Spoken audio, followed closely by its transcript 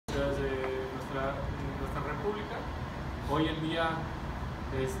Hoy en día,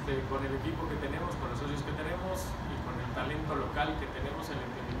 con el equipo que tenemos, con los socios que tenemos y con el talento local que tenemos, el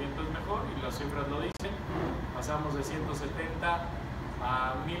entendimiento es mejor y las cifras lo dicen. Pasamos de 170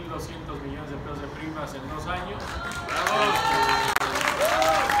 a 1.200 millones de pesos de primas en 2 años. ¡Bravo!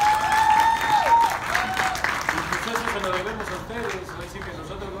 Y pues eso se lo debemos a ustedes. Así que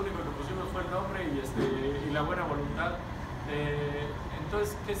nosotros lo único que pusimos fue el nombre y la buena voluntad.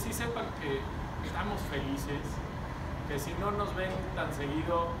 Entonces, que sí sepan que estamos felices, que si no nos ven tan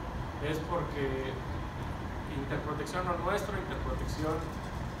seguido es porque Interproteccion o nuestra Interproteccion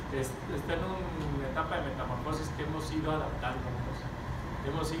está en una etapa de metamorfosis que hemos ido adaptándonos,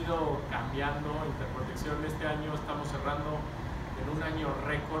 hemos ido cambiando. Interproteccion este año estamos cerrando en un año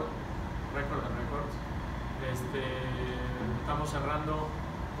récord de récords. Estamos cerrando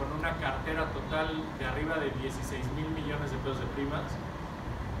con una cartera total de arriba de 16,000 millones de pesos de primas.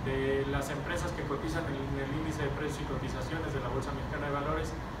 De las empresas que cotizan en el índice de precios y cotizaciones de la Bolsa Mexicana de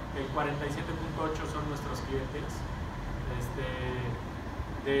Valores, el 47.8 son nuestros clientes.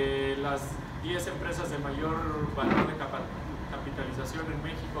 De las 10 empresas de mayor valor de capitalización en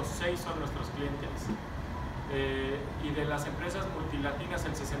México, 6 son nuestros clientes. Y de las empresas multilatinas,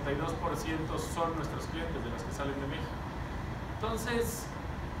 el 62% son nuestros clientes, de las que salen de México. Entonces,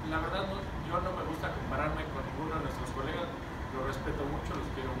 la verdad, yo no me gusta compararme con ninguno de nuestros colegas. Los respeto mucho, los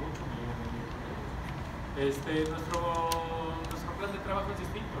quiero mucho, nuestro plan de trabajo es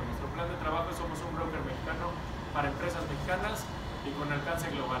distinto. Nuestro plan de trabajo es: somos un broker mexicano para empresas mexicanas y con alcance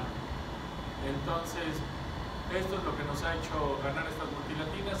global. Entonces, esto es lo que nos ha hecho ganar estas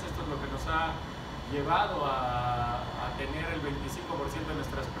multilatinas, esto es lo que nos ha llevado a tener el 25% de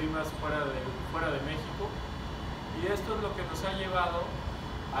nuestras primas fuera de México, y esto es lo que nos ha llevado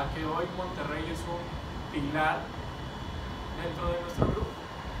a que hoy Monterrey es un pilar dentro de nuestro grupo.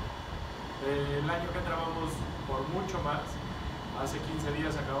 El año que entra vamos por mucho más. Hace 15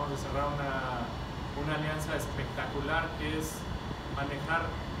 días acabamos de cerrar una alianza espectacular, que es manejar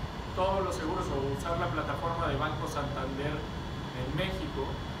todos los seguros o usar la plataforma de Banco Santander en México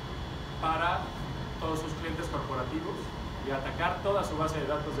para todos sus clientes corporativos y atacar toda su base de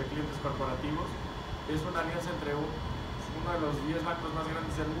datos de clientes corporativos. Es una alianza entre uno de los 10 bancos más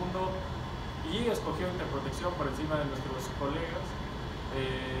grandes del mundo, y escogió Interproteccion por encima de nuestros colegas.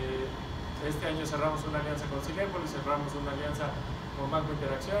 Este año cerramos una alianza con Cinépolis, cerramos una alianza con Banco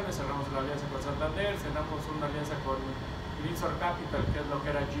Interacciones, cerramos una alianza con Santander, cerramos una alianza con Windsor Capital, que es lo que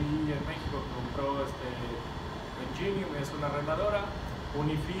era GE en México, que compró Genie, es una arrendadora.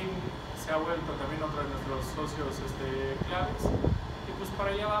 Unifin se ha vuelto también otro de nuestros socios claves, y pues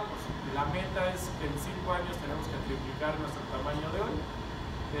para allá vamos. La meta es que en 5 años tenemos que triplicar nuestro tamaño de hoy.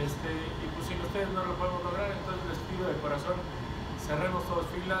 Y pues sin ustedes no lo podemos lograr. Entonces les pido de corazón, cerremos todos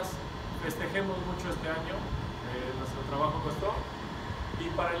filas, festejemos mucho este año. Nuestro trabajo costó, y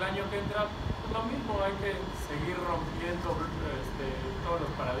para el año que entra pues lo mismo, hay que seguir rompiendo todos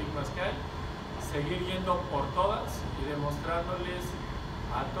los paradigmas que hay, seguir yendo por todas y demostrándoles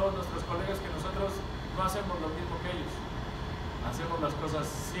a todos nuestros colegas que nosotros no hacemos lo mismo que ellos, hacemos las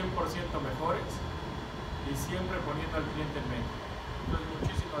cosas 100% mejores y siempre poniendo al cliente en medio. Entonces,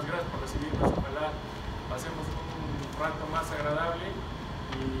 muchísimas gracias por recibirnos. Ojalá pasemos un rato más agradable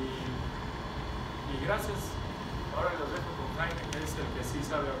y gracias. Ahora los dejo con Jaime, que es el que sí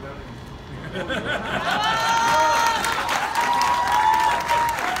sabe hablar en